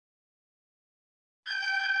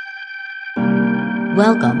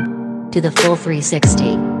Welcome to the Full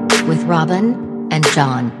 360 with Robin and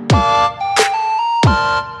John.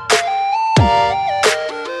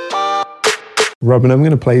 Robin, I'm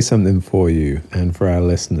going to play something for you and for our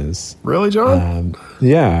listeners. Really, John?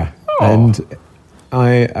 Yeah. Oh. And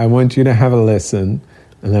I want you to have a listen,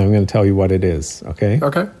 and then I'm going to tell you what it is, okay?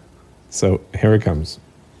 Okay. So here it comes.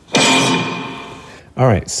 All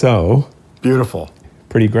right, so... Beautiful.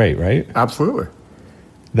 Pretty great, right? Absolutely.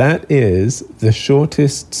 That is the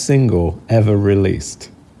shortest single ever released.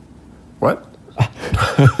 What?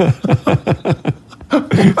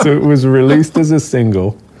 So it was released as a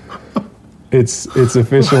single. Its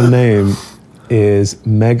official name is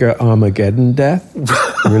Mega Armageddon Death,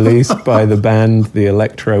 released by the band The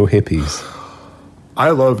Electro Hippies.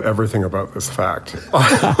 I love everything about this fact.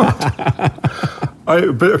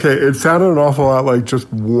 But okay, it sounded an awful lot like just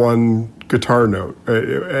one guitar note.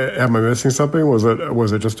 Am I missing something? Was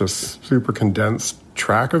it just a super condensed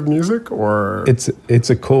track of music, or it's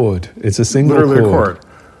a chord. It's a single literally a chord.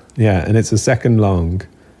 Yeah, and it's a second long.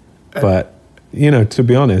 But to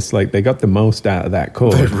be honest, like they got the most out of that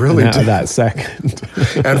chord. They really out did. of that second.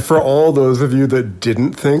 And for all those of you that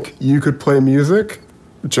didn't think you could play music,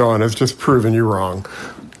 John has just proven you wrong.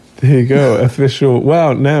 There you go, official.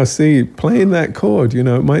 Well, now see, playing that chord, it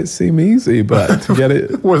might seem easy, but to get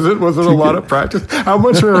it... was it a lot of practice? How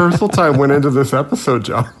much rehearsal time went into this episode,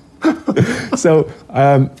 John? So,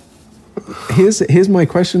 here's my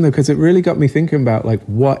question, though, because it really got me thinking about, like,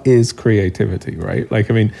 what is creativity, right?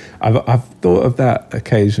 Like, I mean, I've thought of that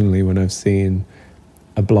occasionally when I've seen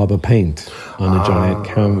a blob of paint on a giant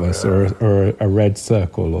canvas, or a red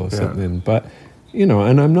circle or something, but...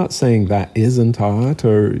 and I'm not saying that isn't art,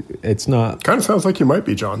 or it's not... Kind of sounds like you might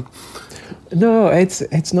be, John. No,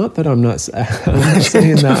 it's not that I'm not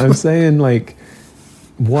saying that. I'm saying, like,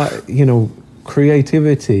 what,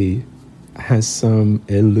 creativity has some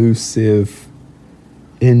elusive,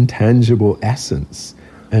 intangible essence.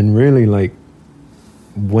 And really, like,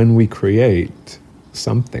 when we create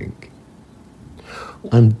something,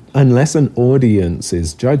 unless an audience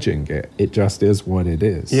is judging it, it just is what it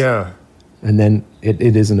is. Yeah. And then it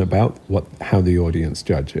isn't about how the audience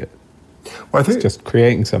judge it. Well, I think it's just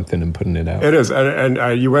creating something and putting it out. It is,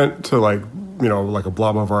 and you went to like a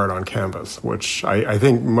blob of art on canvas, which I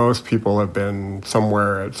think most people have been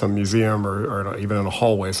somewhere at some museum or even in a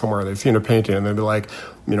hallway somewhere. They've seen a painting and they'd be like,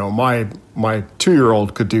 my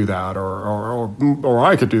 2-year-old could do that, or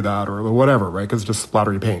I could do that, or whatever, right? Because it's just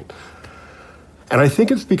splattery paint. And I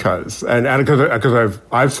think it's because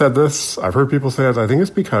I've said this, I've heard people say this, I think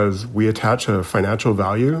it's because we attach a financial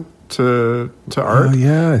value to art. Oh,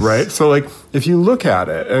 yes. Right? So, like, if you look at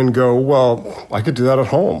it and go, well, I could do that at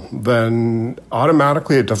home, then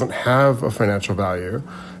automatically it doesn't have a financial value,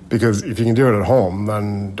 because if you can do it at home,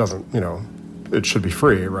 then it should be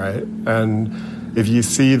free, right? And if you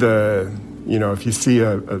see a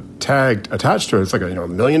tag attached to it, it's like $1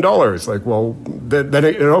 million. Like, well, then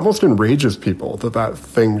it almost enrages people that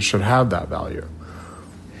thing should have that value.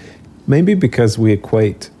 Maybe because we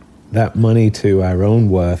equate that money to our own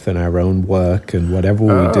worth and our own work and whatever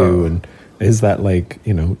we do. And is that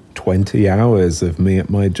 20 hours of me at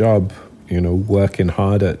my job, working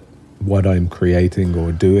hard at what I'm creating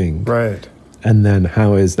or doing? Right. And then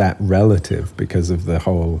how is that relative because of the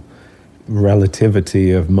whole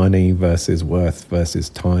relativity of money versus worth versus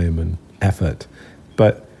time and effort?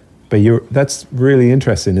 But that's really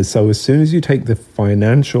interesting. So as soon as you take the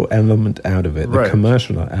financial element out of it, the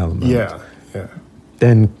commercial element,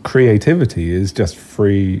 then creativity is just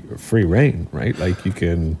free reign, right? Like you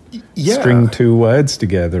can string 2 words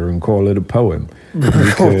together and call it a poem. You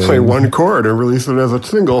can play one chord and release it as a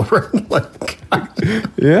single.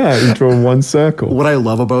 You draw one circle. What I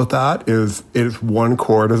love about that is it's one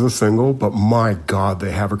chord as a single, but my God, they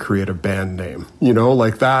have a creative band name.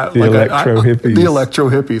 Like that. The Electro Hippies. The Electro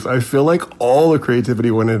Hippies. I feel like all the creativity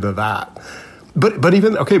went into that. But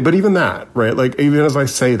even that, right? Like, even as I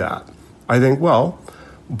say that, I think, well,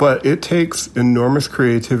 but it takes enormous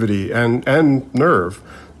creativity and nerve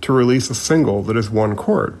to release a single that is one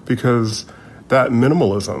chord, because that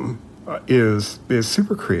minimalism is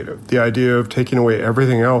super creative. The idea of taking away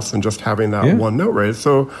everything else and just having that one note, right?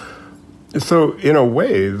 So in a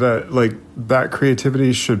way that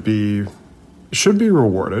creativity should be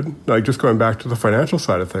rewarded. Like, just going back to the financial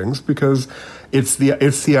side of things, because it's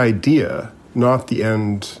the idea, not the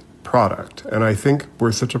end product. And I think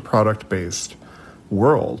we're such a product-based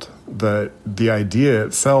world that the idea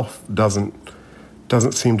itself doesn't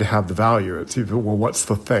seem to have the value. It's even, well, what's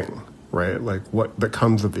the thing, right? Like, what that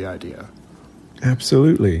comes of the idea.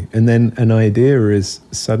 Absolutely. And then an idea is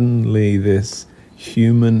suddenly this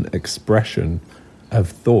human expression of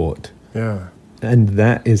thought. Yeah. And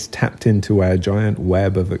that is tapped into our giant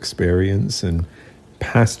web of experience and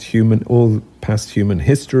past human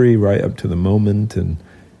history right up to the moment, and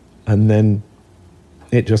then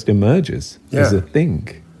it just emerges as a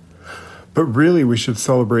thing. But really, we should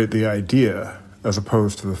celebrate the idea as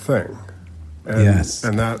opposed to the thing. And, yes.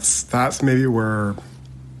 And that's maybe where...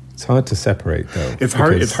 It's hard to separate, though. It's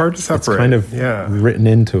hard to separate. It's kind of written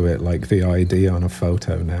into it, like the ID on a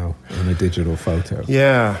photo now, on a digital photo.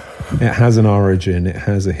 Yeah. It has an origin, it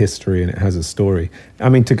has a history, and it has a story. I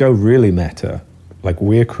mean, to go really meta, like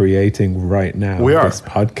we're creating right now this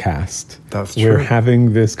podcast. That's true. We're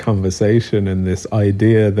having this conversation and this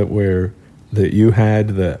idea that you had,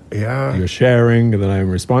 that you're sharing, that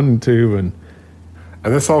I'm responding to, and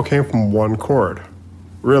this all came from one chord.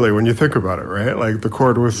 Really, when you think about it, right? Like the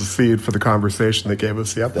chord was the seed for the conversation that gave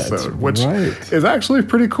us the episode, which is actually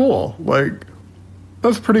pretty cool. Like,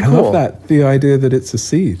 that's pretty cool. I love that, the idea that it's a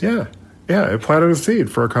seed. Yeah, it planted a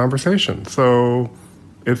seed for a conversation. So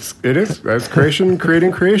it's creation,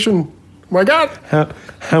 creating creation. My God.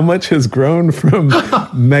 How much has grown from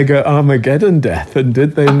Mega Armageddon death, and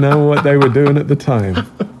did they know what they were doing at the time?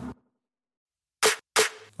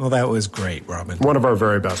 Well, that was great, Robin. One of our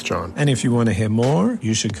very best, John. And if you want to hear more,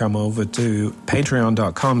 you should come over to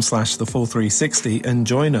patreon.com/thefull360 and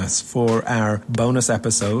join us for our bonus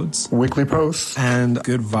episodes, weekly posts, and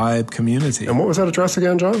good vibe community. And what was that address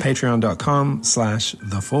again, John?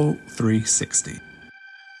 patreon.com/thefull360.